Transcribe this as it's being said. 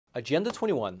Agenda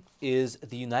 21 is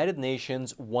the United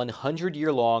Nations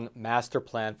 100-year-long master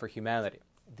plan for humanity,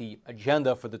 the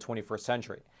agenda for the 21st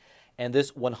century. And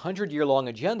this 100-year-long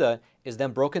agenda is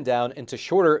then broken down into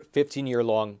shorter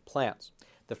 15-year-long plans.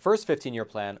 The first 15-year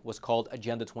plan was called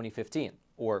Agenda 2015,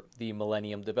 or the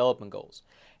Millennium Development Goals.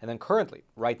 And then currently,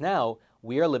 right now,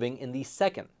 we are living in the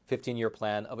second 15-year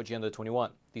plan of Agenda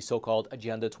 21, the so-called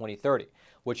Agenda 2030,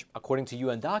 which, according to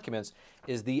UN documents,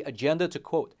 is the agenda to,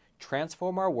 quote,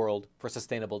 transform our world for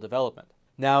sustainable development.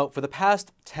 Now, for the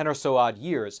past 10 or so odd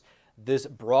years, this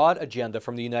broad agenda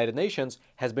from the United Nations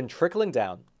has been trickling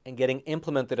down and getting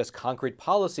implemented as concrete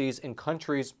policies in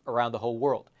countries around the whole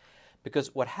world.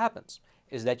 Because what happens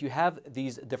is that you have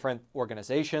these different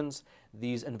organizations,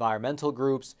 these environmental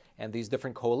groups, and these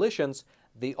different coalitions.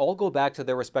 They all go back to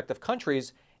their respective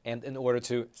countries, and in order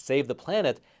to save the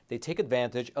planet, they take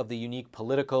advantage of the unique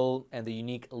political and the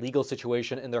unique legal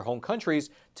situation in their home countries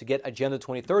to get Agenda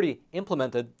 2030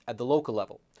 implemented at the local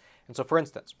level. And so, for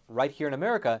instance, right here in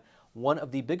America, one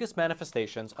of the biggest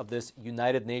manifestations of this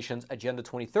United Nations Agenda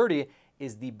 2030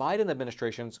 is the Biden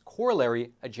administration's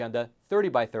corollary Agenda 30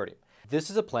 by 30. This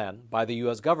is a plan by the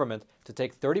U.S. government to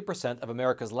take 30% of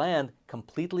America's land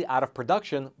completely out of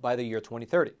production by the year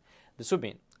 2030. This would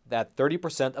mean that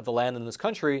 30% of the land in this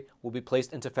country will be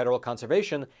placed into federal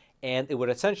conservation, and it would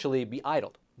essentially be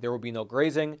idled. There will be no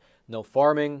grazing, no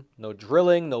farming, no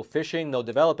drilling, no fishing, no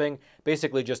developing,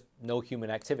 basically just no human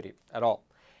activity at all.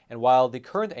 And while the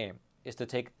current aim is to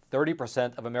take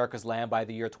 30% of America's land by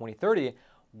the year 2030,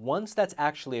 once that's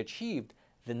actually achieved,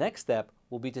 the next step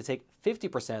will be to take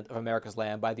 50% of America's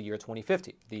land by the year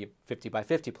 2050, the 50 by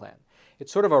 50 plan.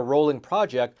 It's sort of a rolling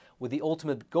project with the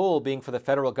ultimate goal being for the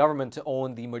federal government to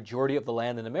own the majority of the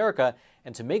land in America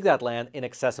and to make that land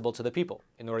inaccessible to the people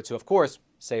in order to, of course,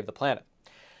 save the planet.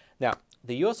 Now,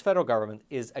 the U.S. federal government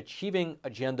is achieving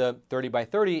Agenda 30 by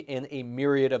 30 in a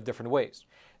myriad of different ways.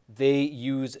 They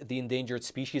use the Endangered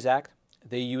Species Act.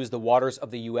 They use the Waters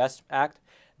of the U.S. Act.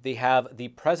 They have the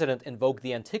president invoke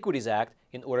the Antiquities Act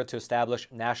in order to establish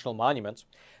national monuments.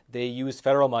 They use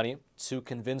federal money to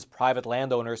convince private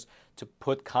landowners to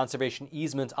put conservation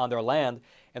easements on their land.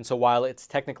 And so while it's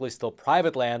technically still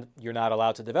private land, you're not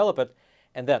allowed to develop it.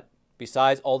 And then,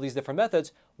 besides all these different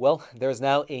methods, well, there's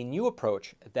now a new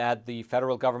approach that the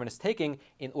federal government is taking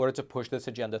in order to push this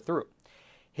agenda through.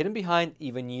 Hidden behind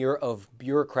even a year of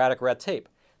bureaucratic red tape,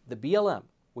 the BLM,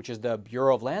 which is the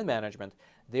Bureau of Land Management,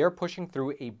 they are pushing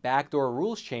through a backdoor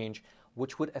rules change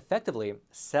which would effectively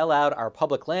sell out our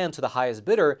public land to the highest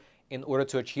bidder in order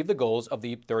to achieve the goals of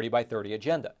the 30 by 30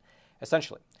 agenda.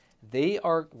 Essentially, they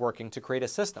are working to create a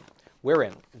system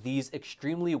wherein these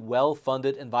extremely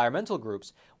well-funded environmental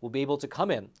groups will be able to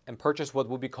come in and purchase what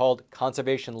would be called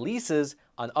conservation leases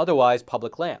on otherwise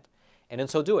public land. And in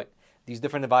so doing, these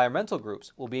different environmental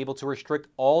groups will be able to restrict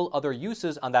all other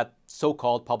uses on that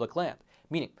so-called public land,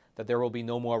 meaning that there will be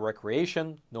no more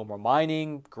recreation, no more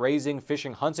mining, grazing,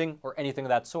 fishing, hunting, or anything of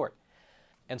that sort.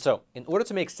 And so, in order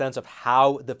to make sense of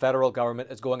how the federal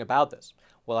government is going about this,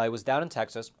 while I was down in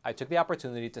Texas, I took the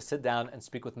opportunity to sit down and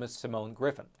speak with Ms. Simone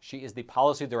Griffin. She is the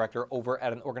policy director over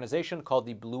at an organization called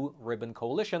the Blue Ribbon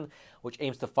Coalition, which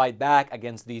aims to fight back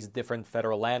against these different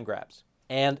federal land grabs.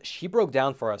 And she broke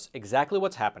down for us exactly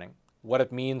what's happening, what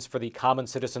it means for the common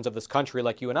citizens of this country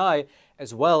like you and I,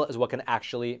 as well as what can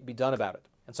actually be done about it.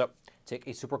 And so, take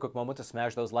a super quick moment to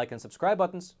smash those like and subscribe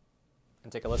buttons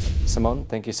and take a listen. Simone,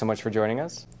 thank you so much for joining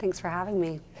us. Thanks for having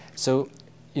me. So,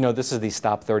 you know, this is the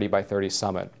Stop 30 by 30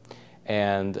 Summit.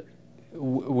 And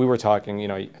we were talking, you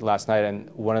know, last night, and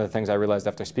one of the things I realized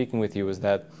after speaking with you was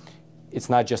that it's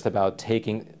not just about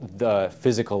taking the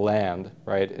physical land,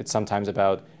 right? It's sometimes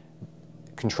about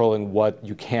controlling what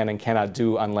you can and cannot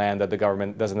do on land that the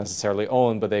government doesn't necessarily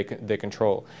own, but they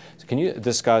control. So can you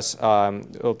discuss,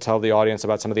 tell the audience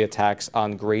about some of the attacks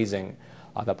on grazing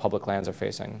that public lands are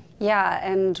facing? Yeah,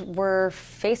 and we're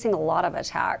facing a lot of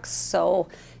attacks. So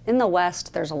in the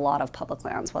West, there's a lot of public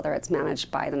lands, whether it's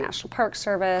managed by the National Park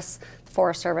Service, the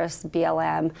Forest Service,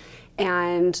 BLM,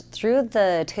 and through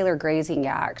the Taylor Grazing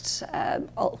Act,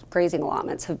 grazing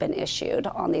allotments have been issued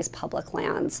on these public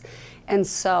lands. And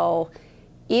so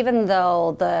even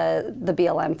though the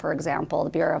BLM, for example, the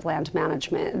Bureau of Land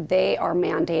Management, they are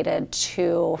mandated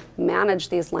to manage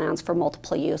these lands for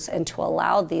multiple use and to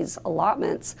allow these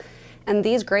allotments. And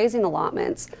these grazing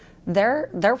allotments, they're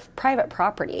private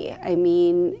property. I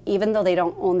mean, even though they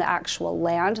don't own the actual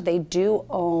land, they do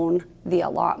own the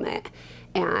allotment.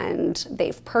 And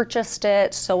they've purchased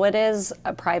it, so it is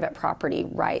a private property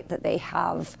right that they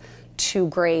have to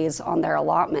graze on their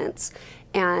allotments.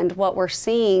 And what we're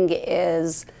seeing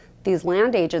is these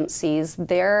land agencies,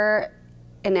 they're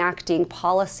enacting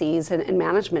policies and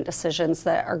management decisions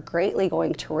that are greatly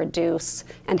going to reduce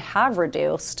and have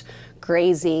reduced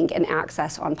grazing and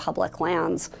access on public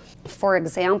lands. For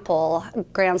example,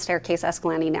 Grand Staircase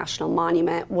Escalante National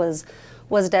Monument was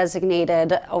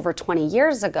designated over 20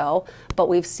 years ago, but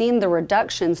we've seen the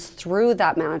reductions through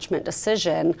that management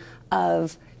decision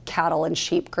of cattle and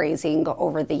sheep grazing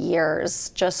over the years.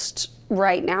 Just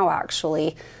right now,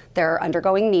 actually, they're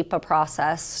undergoing NEPA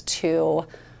process to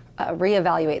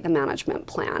reevaluate the management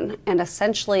plan. And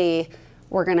essentially,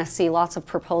 we're going to see lots of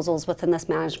proposals within this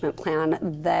management plan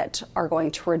that are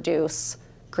going to reduce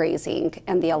grazing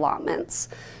and the allotments.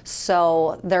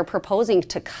 So they're proposing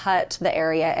to cut the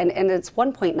area, and it's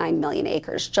 1.9 million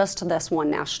acres, just this one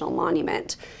national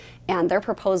monument. And they're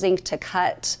proposing to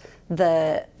cut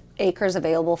the acres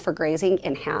available for grazing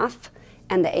in half,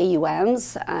 and the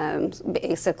AUMs,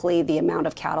 basically the amount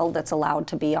of cattle that's allowed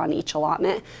to be on each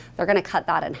allotment, they're going to cut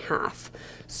that in half.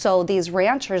 So these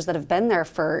ranchers that have been there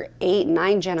for 8,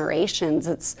 9 generations,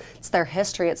 it's their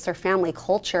history, it's their family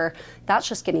culture, that's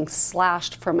just getting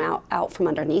slashed from out from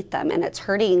underneath them, and it's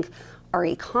hurting our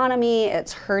economy,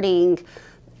 it's hurting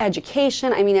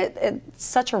education. I mean, it's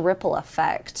such a ripple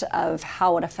effect of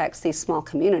how it affects these small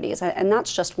communities. And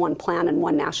that's just one plan and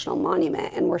one national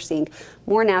monument. And we're seeing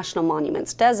more national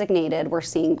monuments designated. We're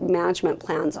seeing management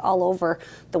plans all over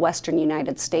the Western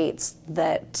United States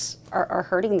that are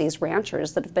hurting these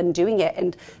ranchers that have been doing it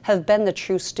and have been the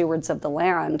true stewards of the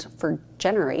land for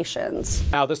generations.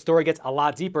 Now, this story gets a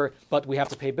lot deeper, but we have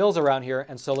to pay bills around here,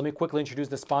 and so let me quickly introduce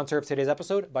the sponsor of today's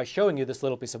episode by showing you this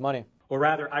little piece of money. Or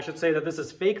rather, I should say that this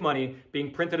is fake money being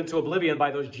printed into oblivion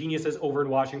by those geniuses over in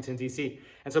Washington, D.C.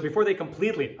 And so before they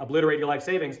completely obliterate your life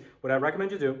savings, what I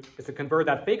recommend you do is to convert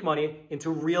that fake money into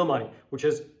real money, which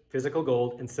is physical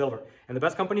gold and silver. And the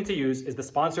best company to use is the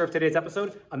sponsor of today's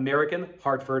episode, American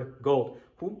Hartford Gold,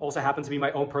 who also happens to be my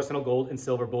own personal gold and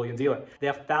silver bullion dealer. They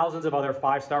have thousands of other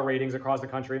 5-star ratings across the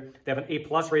country. They have an A+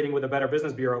 rating with the Better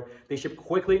Business Bureau. They ship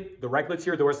quickly, directly to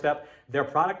your doorstep. Their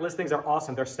product listings are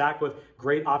awesome. They're stacked with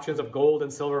great options of gold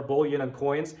and silver bullion and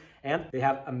coins, and they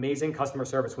have amazing customer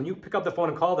service. When you pick up the phone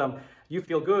and call them, you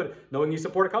feel good knowing you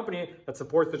support a company that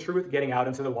supports the truth getting out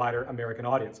into the wider American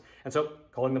audience. And so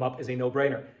calling them up is a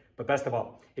no-brainer. But best of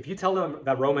all, if you tell them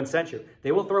that Roman sent you,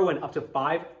 they will throw in up to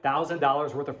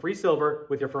 $5,000 worth of free silver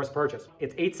with your first purchase.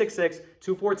 It's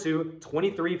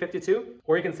 866-242-2352,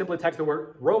 or you can simply text the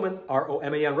word Roman,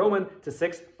 R-O-M-A-N, Roman, to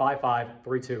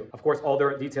 65532. Of course, all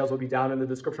their details will be down in the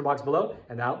description box below.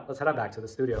 And now, let's head on back to the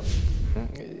studio.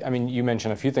 I mean, you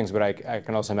mentioned a few things, but I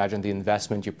can also imagine the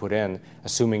investment you put in,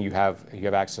 assuming you have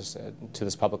access to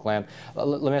this public land.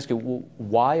 Let me ask you,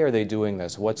 why are they doing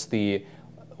this? What's the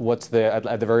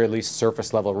at the very least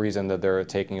surface level reason that they're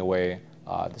taking away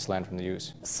this land from the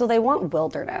use? So they want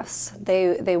wilderness.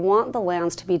 They want the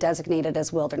lands to be designated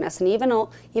as wilderness, and even though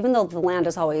the land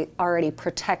is already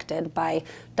protected by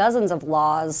dozens of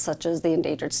laws, such as the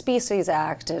Endangered Species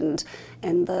Act and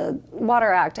the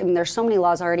Water Act. I mean, there's so many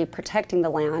laws already protecting the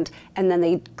land, and then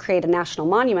they create a national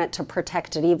monument to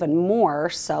protect it even more.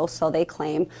 So they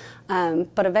claim,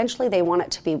 but eventually they want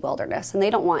it to be wilderness, and they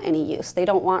don't want any use. They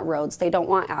don't want roads. They don't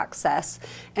want access,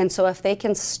 and so if they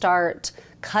can start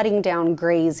cutting down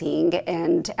grazing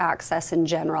and access in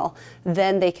general,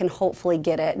 then they can hopefully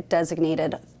get it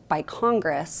designated by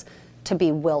Congress to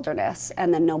be wilderness,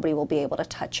 and then nobody will be able to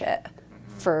touch it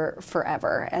for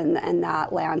forever, and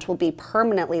that land will be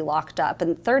permanently locked up.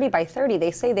 And 30 by 30,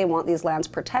 they say they want these lands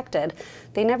protected.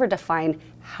 They never define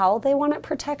how they want it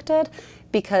protected,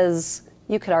 because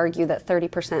you could argue that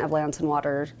 30% of lands and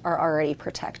water are already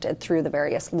protected through the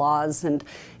various laws and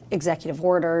executive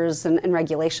orders and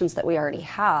regulations that we already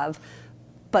have,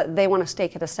 but they want to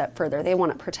take it a step further. They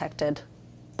want it protected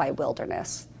by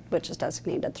wilderness, which is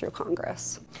designated through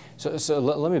Congress. So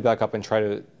let me back up and try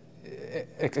to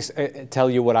tell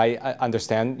you what I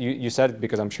understand. You said,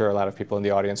 because I'm sure a lot of people in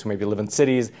the audience who maybe live in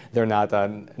cities, they're not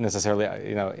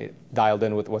necessarily dialed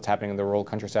in with what's happening in the rural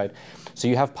countryside. So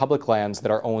you have public lands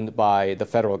that are owned by the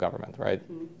federal government, right?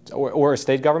 Mm-hmm. Or a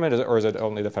state government, or is it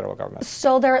only the federal government?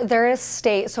 So there is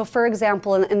state. So for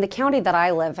example, in the county that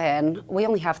I live in, we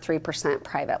only have 3%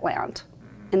 private land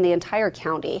in the entire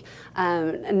county.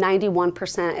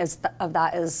 91% of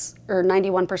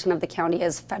the county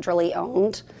is federally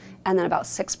owned, and then about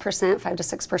 6%, 5 to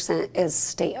 6% is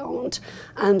state owned.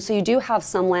 So you do have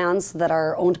some lands that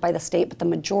are owned by the state, but the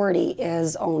majority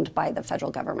is owned by the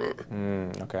federal government.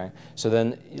 Okay. So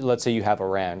then let's say you have a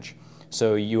ranch.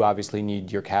 So you obviously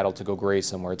need your cattle to go graze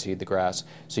somewhere to eat the grass.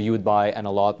 So you would buy an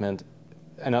allotment,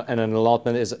 and an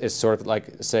allotment is sort of like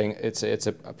saying it's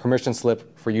a permission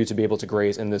slip for you to be able to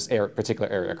graze in this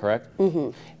particular area, correct?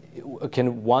 Mm-hmm.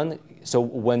 So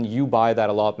when you buy that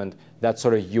allotment, that's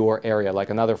sort of your area. Like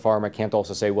another farmer can't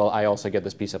also say, well, I also get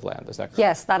this piece of land. Is that correct?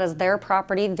 Yes, that is their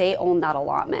property. They own that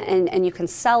allotment. And you can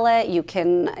sell it, you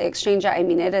can exchange it. I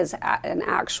mean, it is an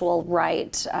actual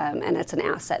right, and it's an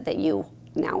asset that you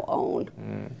now own.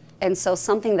 And so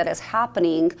something that is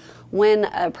happening when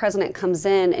a president comes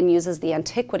in and uses the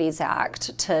Antiquities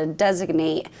Act to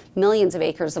designate millions of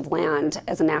acres of land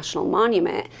as a national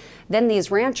monument, then these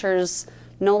ranchers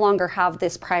no longer have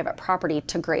this private property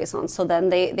to graze on. So then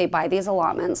they buy these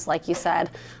allotments, like you said,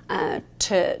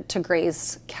 to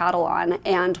graze cattle on.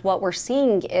 And what we're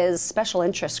seeing is special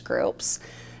interest groups.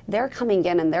 They're coming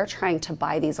in and they're trying to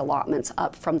buy these allotments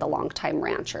up from the longtime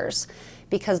ranchers.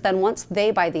 Because then once they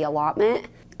buy the allotment,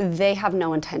 they have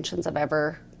no intentions of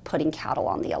ever putting cattle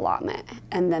on the allotment.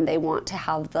 And then they want to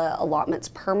have the allotments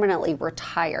permanently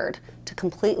retired to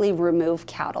completely remove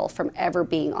cattle from ever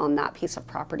being on that piece of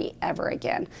property ever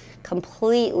again,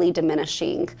 completely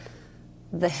diminishing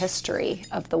the history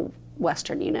of the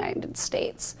Western United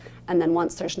States. And then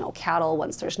once there's no cattle,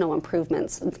 once there's no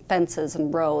improvements and fences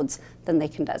and roads, then they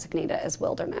can designate it as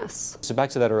wilderness. So back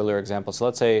to that earlier example. So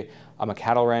let's say I'm a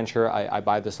cattle rancher. I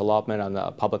buy this allotment on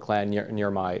the public land near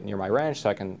my ranch, so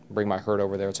I can bring my herd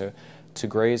over there to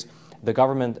graze. The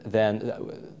government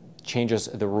then changes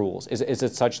the rules. Is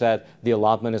it such that the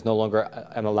allotment is no longer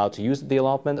I'm allowed to use the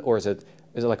allotment, or is it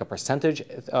like a percentage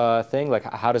thing? Like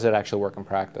how does it actually work in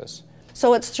practice?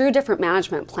 So it's through different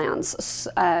management plans.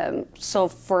 So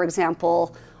for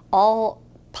example, all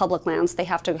public lands, they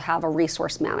have to have a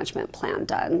resource management plan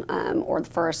done, or the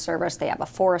Forest Service, they have a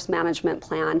forest management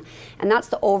plan, and that's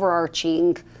the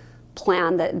overarching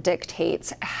plan that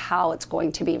dictates how it's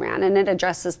going to be ran. And it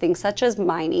addresses things such as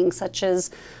mining, such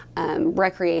as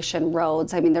recreation,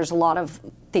 roads. I mean, there's a lot of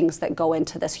things that go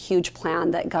into this huge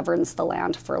plan that governs the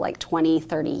land for like 20,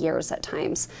 30 years at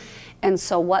times. And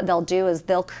so what they'll do is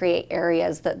they'll create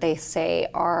areas that they say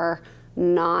are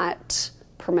not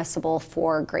permissible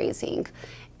for grazing.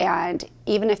 And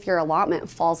even if your allotment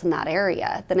falls in that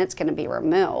area, then it's going to be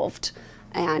removed,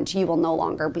 and you will no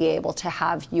longer be able to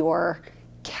have your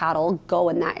cattle go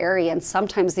in that area. And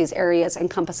sometimes these areas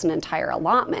encompass an entire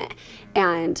allotment.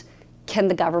 And can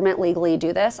the government legally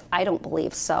do this? I don't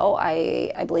believe so.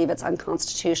 I believe it's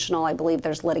unconstitutional. I believe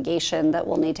there's litigation that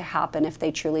will need to happen if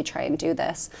they truly try and do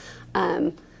this.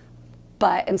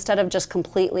 But instead of just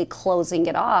completely closing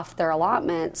it off, their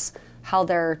allotments, how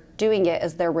they're doing it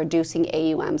is they're reducing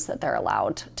AUMs that they're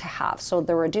allowed to have. So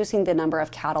they're reducing the number of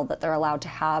cattle that they're allowed to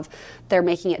have. They're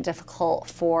making it difficult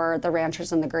for the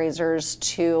ranchers and the grazers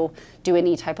to do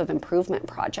any type of improvement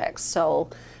projects. So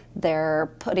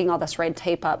they're putting all this red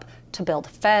tape up to build a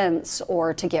fence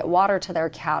or to get water to their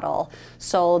cattle.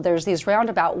 So there's these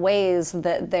roundabout ways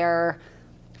that they're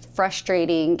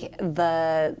frustrating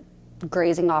the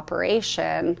grazing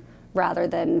operation rather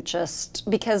than just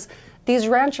because these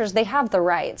ranchers, they have the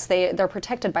rights. They're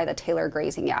protected by the Taylor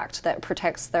Grazing Act that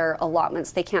protects their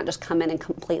allotments. They can't just come in and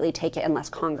completely take it unless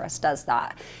Congress does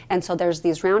that. And so there's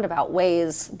these roundabout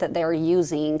ways that they're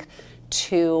using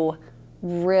to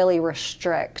really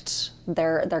restrict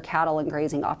their cattle and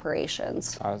grazing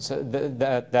operations. So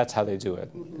that's how they do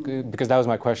it. Because that was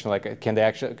my question, like, can they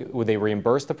actually, would they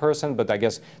reimburse the person? But I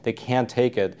guess they can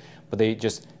take it, but they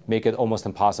just make it almost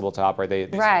impossible to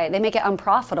operate. Right, they make it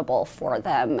unprofitable for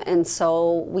them. And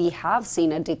so we have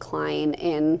seen a decline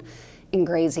in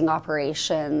grazing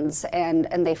operations,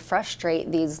 and they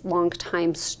frustrate these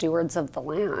longtime stewards of the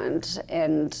land,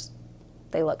 and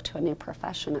they look to a new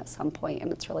profession at some point,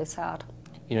 and it's really sad.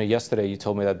 You know, yesterday you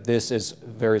told me that this is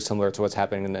very similar to what's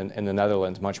happening in the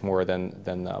Netherlands, much more than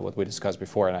what we discussed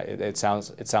before, and it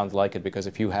sounds like it, because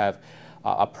if you have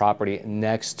a property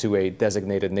next to a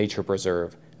designated nature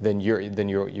preserve, then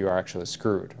you're actually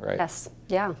screwed, right? Yes.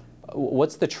 Yeah.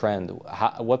 What's the trend?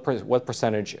 What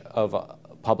percentage of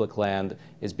public land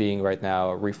is being right now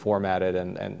reformatted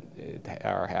and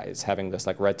is having this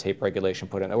like red tape regulation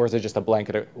put in, or is it just a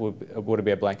blanket? Would it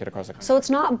be a blanket across the country? So it's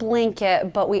not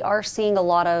blanket, but we are seeing a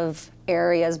lot of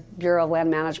areas, Bureau of Land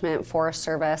Management, Forest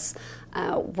Service,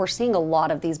 we're seeing a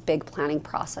lot of these big planning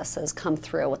processes come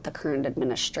through with the current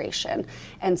administration.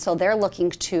 And so they're looking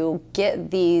to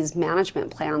get these management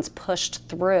plans pushed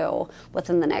through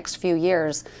within the next few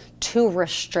years to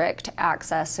restrict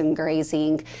access and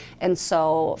grazing. And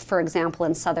so, for example,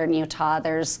 in southern Utah,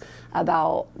 there's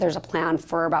a plan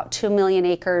for about 2 million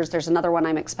acres. There's another one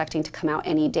I'm expecting to come out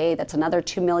any day that's another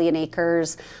 2 million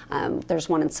acres. There's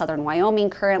one in southern Wyoming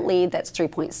currently that's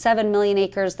 3.7 million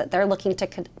acres that they're looking to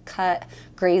cut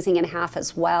grazing in half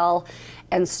as well.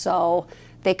 And so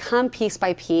They come piece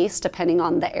by piece depending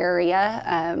on the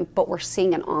area, but we're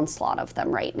seeing an onslaught of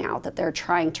them right now that they're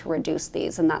trying to reduce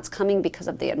these, and that's coming because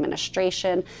of the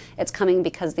administration. It's coming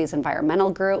because these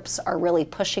environmental groups are really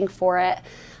pushing for it.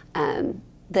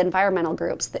 The environmental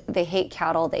groups, they hate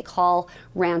cattle. They call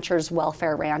ranchers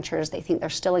welfare ranchers. They think they're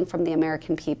stealing from the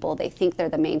American people. They think they're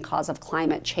the main cause of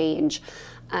climate change.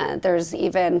 There's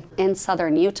even in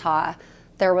southern Utah,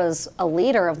 there was a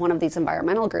leader of one of these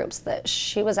environmental groups that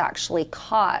she was actually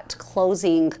caught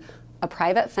closing a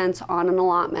private fence on an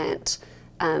allotment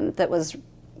that was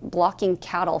blocking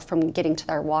cattle from getting to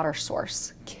their water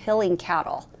source, killing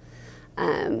cattle.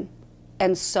 And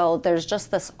so there's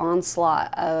just this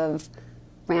onslaught of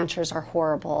ranchers are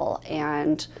horrible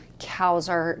and cows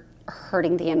are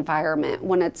hurting the environment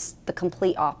when it's the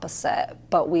complete opposite.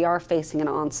 But we are facing an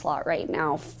onslaught right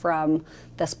now from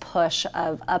this push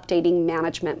of updating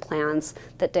management plans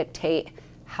that dictate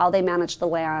how they manage the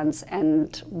lands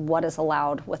and what is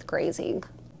allowed with grazing.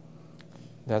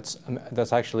 That's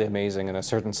actually amazing in a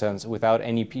certain sense. Without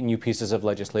any new pieces of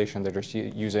legislation, they're just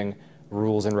using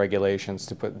rules and regulations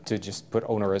to just put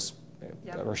onerous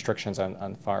restrictions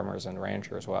on farmers and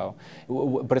ranchers. Wow.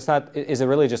 But it's not, is it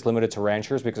really just limited to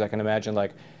ranchers? Because I can imagine,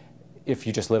 like, if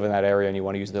you just live in that area and you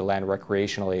want to use the land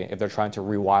recreationally, if they're trying to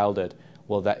rewild it,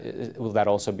 will that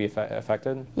also be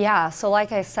affected? Yeah, so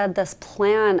like I said, this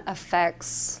plan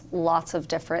affects lots of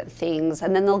different things,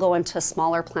 and then they'll go into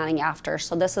smaller planning after.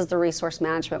 So this is the resource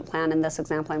management plan in this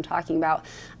example I'm talking about,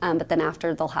 but then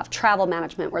after they'll have travel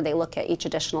management where they look at each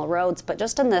additional roads. But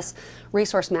just in this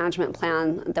resource management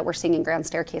plan that we're seeing in Grand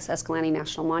Staircase Escalante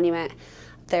National Monument,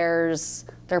 they're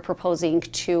proposing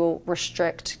to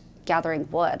restrict gathering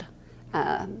wood.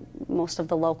 Most of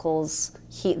the locals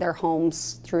heat their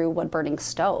homes through wood-burning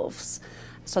stoves,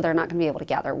 so they're not going to be able to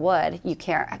gather wood. You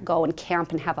can't go and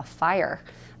camp and have a fire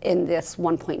in this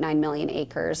 1.9 million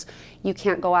acres. You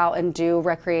can't go out and do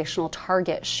recreational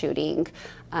target shooting.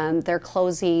 They're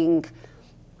closing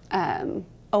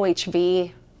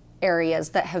OHV areas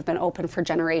that have been open for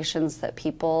generations that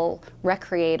people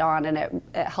recreate on, and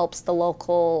it helps the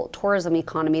local tourism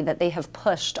economy that they have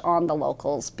pushed on the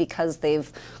locals because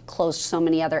they've closed so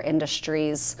many other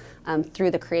industries through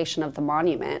the creation of the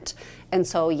monument. And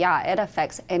so, yeah, it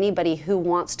affects anybody who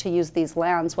wants to use these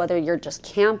lands, whether you're just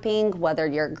camping, whether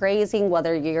you're grazing,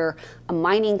 whether you're a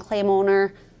mining claim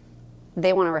owner.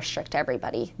 They want to restrict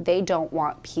everybody. They don't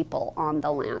want people on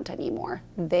the land anymore.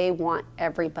 They want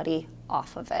everybody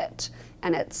off of it,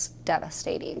 and it's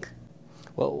devastating.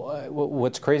 Well,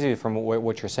 what's crazy from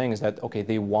what you're saying is that, okay,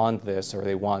 they want this or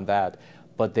they want that,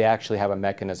 but they actually have a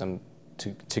mechanism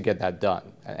to get that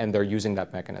done, and they're using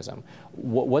that mechanism.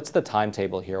 What's the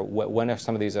timetable here? When are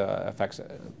some of these effects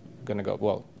going to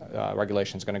go,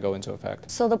 regulations going to go into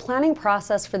effect? So the planning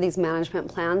process for these management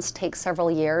plans takes several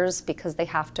years because they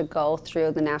have to go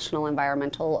through the National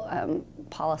Environmental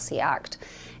Policy Act.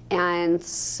 And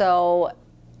so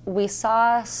we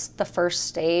saw the first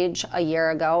stage a year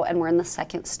ago, and we're in the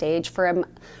second stage. For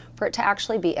it to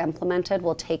actually be implemented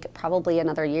will take probably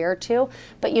another year or two,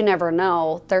 but you never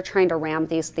know. They're trying to ram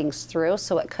these things through,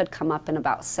 so it could come up in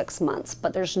about 6 months.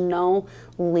 But there's no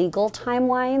legal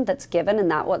timeline that's given,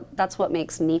 and that's what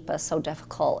makes NEPA so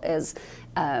difficult, is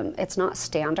it's not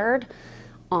standard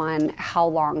on how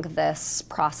long this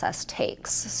process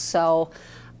takes. So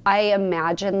I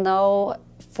imagine, though,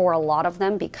 for a lot of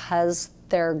them, because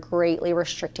they're greatly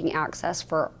restricting access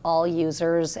for all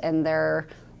users and they're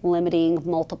limiting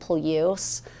multiple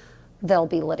use, there'll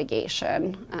be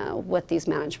litigation with these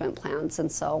management plans,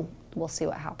 and so we'll see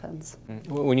what happens.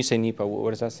 When you say NEPA,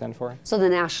 what does that stand for? So the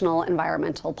National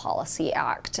Environmental Policy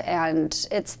Act, and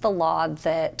it's the law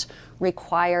that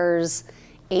requires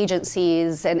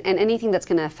agencies and anything that's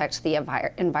going to affect the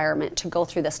environment to go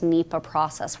through this NEPA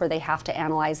process where they have to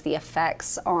analyze the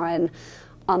effects on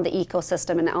the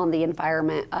ecosystem and on the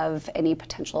environment of any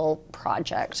potential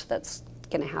project that's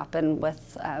going to happen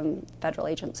with federal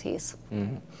agencies.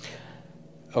 Mm-hmm.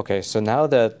 Okay, so now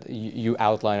that you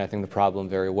outline, I think, the problem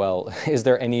very well, is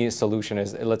there any solution?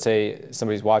 Let's say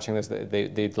somebody's watching this, they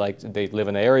live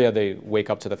in the area, they wake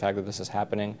up to the fact that this is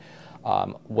happening.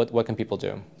 What can people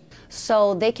do?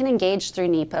 So they can engage through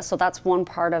NEPA. So that's one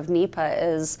part of NEPA,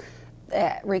 is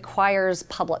it requires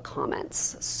public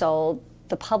comments. So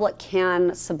the public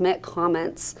can submit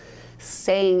comments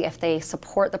saying if they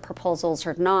support the proposals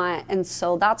or not, and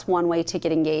so that's one way to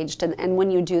get engaged, and when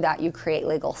you do that, you create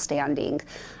legal standing.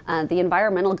 The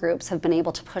environmental groups have been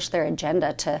able to push their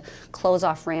agenda to close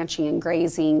off ranching and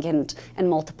grazing and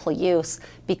multiple use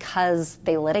because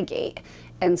they litigate,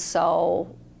 and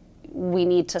so we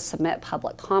need to submit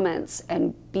public comments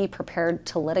and be prepared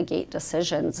to litigate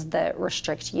decisions that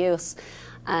restrict use.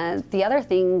 The other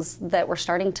things that we're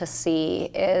starting to see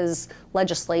is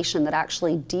legislation that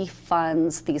actually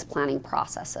defunds these planning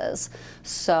processes.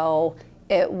 So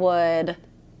it would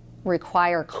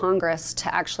require Congress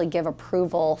to actually give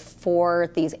approval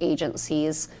for these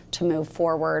agencies to move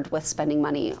forward with spending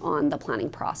money on the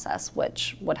planning process,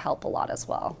 which would help a lot as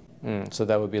well. So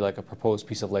that would be like a proposed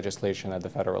piece of legislation at the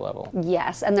federal level.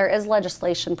 Yes, and there is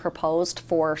legislation proposed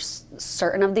for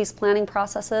certain of these planning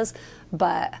processes,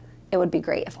 but it would be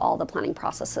great if all the planning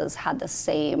processes had the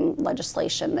same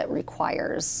legislation that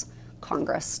requires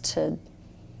Congress to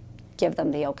give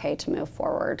them the okay to move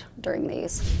forward during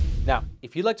these. Now,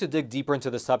 if you'd like to dig deeper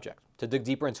into the subject, to dig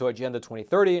deeper into Agenda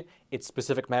 2030, its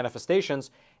specific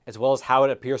manifestations, as well as how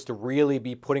it appears to really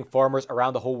be putting farmers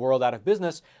around the whole world out of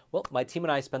business, well, my team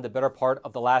and I spent the better part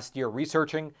of the last year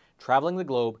researching, traveling the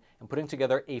globe, and putting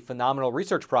together a phenomenal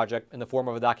research project in the form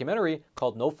of a documentary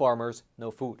called No Farmers, No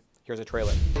Food. Here's a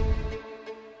trailer.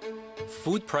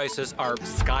 Food prices are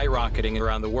skyrocketing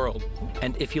around the world,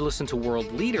 and if you listen to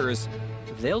world leaders,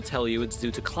 they'll tell you it's due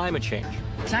to climate change.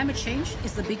 Climate change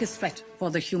is the biggest threat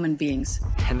for the human beings.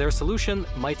 And their solution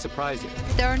might surprise you.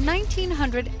 There are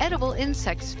 1,900 edible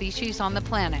insect species on the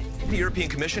planet. The European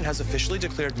Commission has officially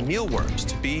declared mealworms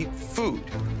to be food.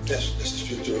 Yes, this is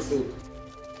future of food.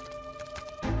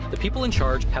 The people in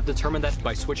charge have determined that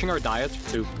by switching our diet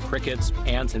to crickets,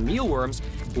 ants, and mealworms,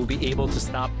 we'll be able to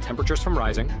stop temperatures from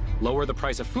rising, lower the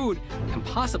price of food, and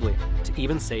possibly to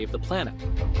even save the planet.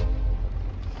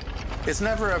 It's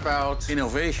never about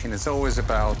innovation, it's always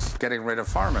about getting rid of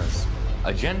farmers.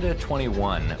 Agenda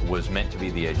 21 was meant to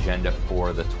be the agenda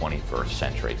for the 21st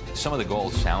century. Some of the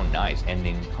goals sound nice.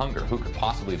 Ending hunger. Who could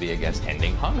possibly be against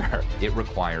ending hunger? It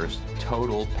requires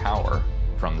total power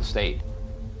from the state.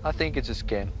 I think it's a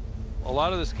scam. A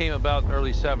lot of this came about in the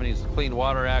early 70s, the Clean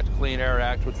Water Act, Clean Air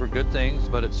Act, which were good things,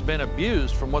 but it's been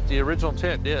abused from what the original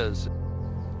intent is.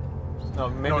 No,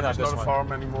 maybe not this one. There's not a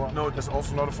farm anymore. No, there's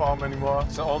also not a farm anymore.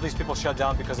 So all these people shut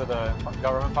down because of the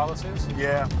government policies?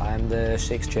 Yeah. I'm the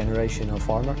 6th generation of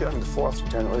farmer. Yeah, I'm the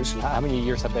 4th generation. How many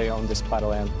years have they owned this plot of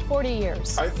land? 40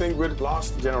 years. I think we're the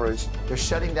last generation. They're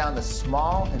shutting down the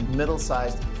small and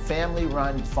middle-sized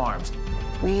family-run farms.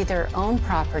 We either own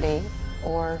property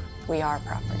or we are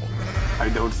property. I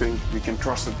don't think we can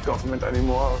trust the government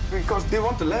anymore because they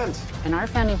want the land. And our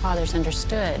founding fathers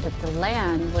understood that the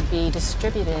land would be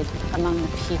distributed among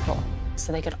the people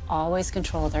so they could always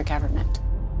control their government.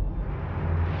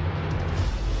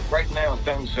 Right now,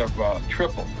 things have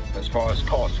tripled as far as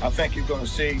costs. I think you're going to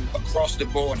see across the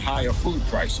board higher food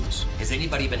prices. Has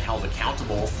anybody been held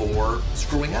accountable for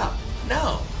screwing up?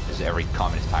 No. As every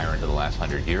communist tyrant of the last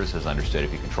 100 years has understood,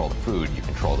 if you control the food, you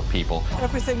control the people.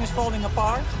 Everything is falling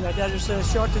apart. There is a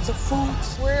shortage of food.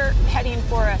 We're heading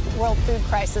for a world food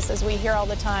crisis, as we hear all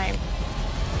the time.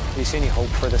 Do you see any hope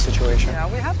for the situation?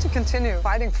 Yeah, we have to continue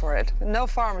fighting for it. No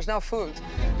farmers, no food.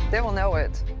 They will know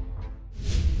it.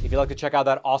 If you'd like to check out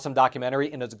that awesome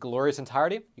documentary in its glorious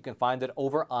entirety, you can find it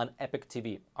over on Epoch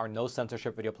TV, our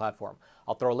no-censorship video platform.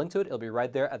 I'll throw a link to it. It'll be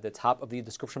right there at the top of the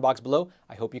description box below.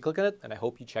 I hope you click on it, and I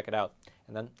hope you check it out.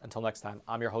 And then, until next time,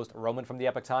 I'm your host, Roman from the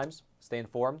Epoch Times. Stay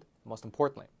informed, and most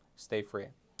importantly, stay free.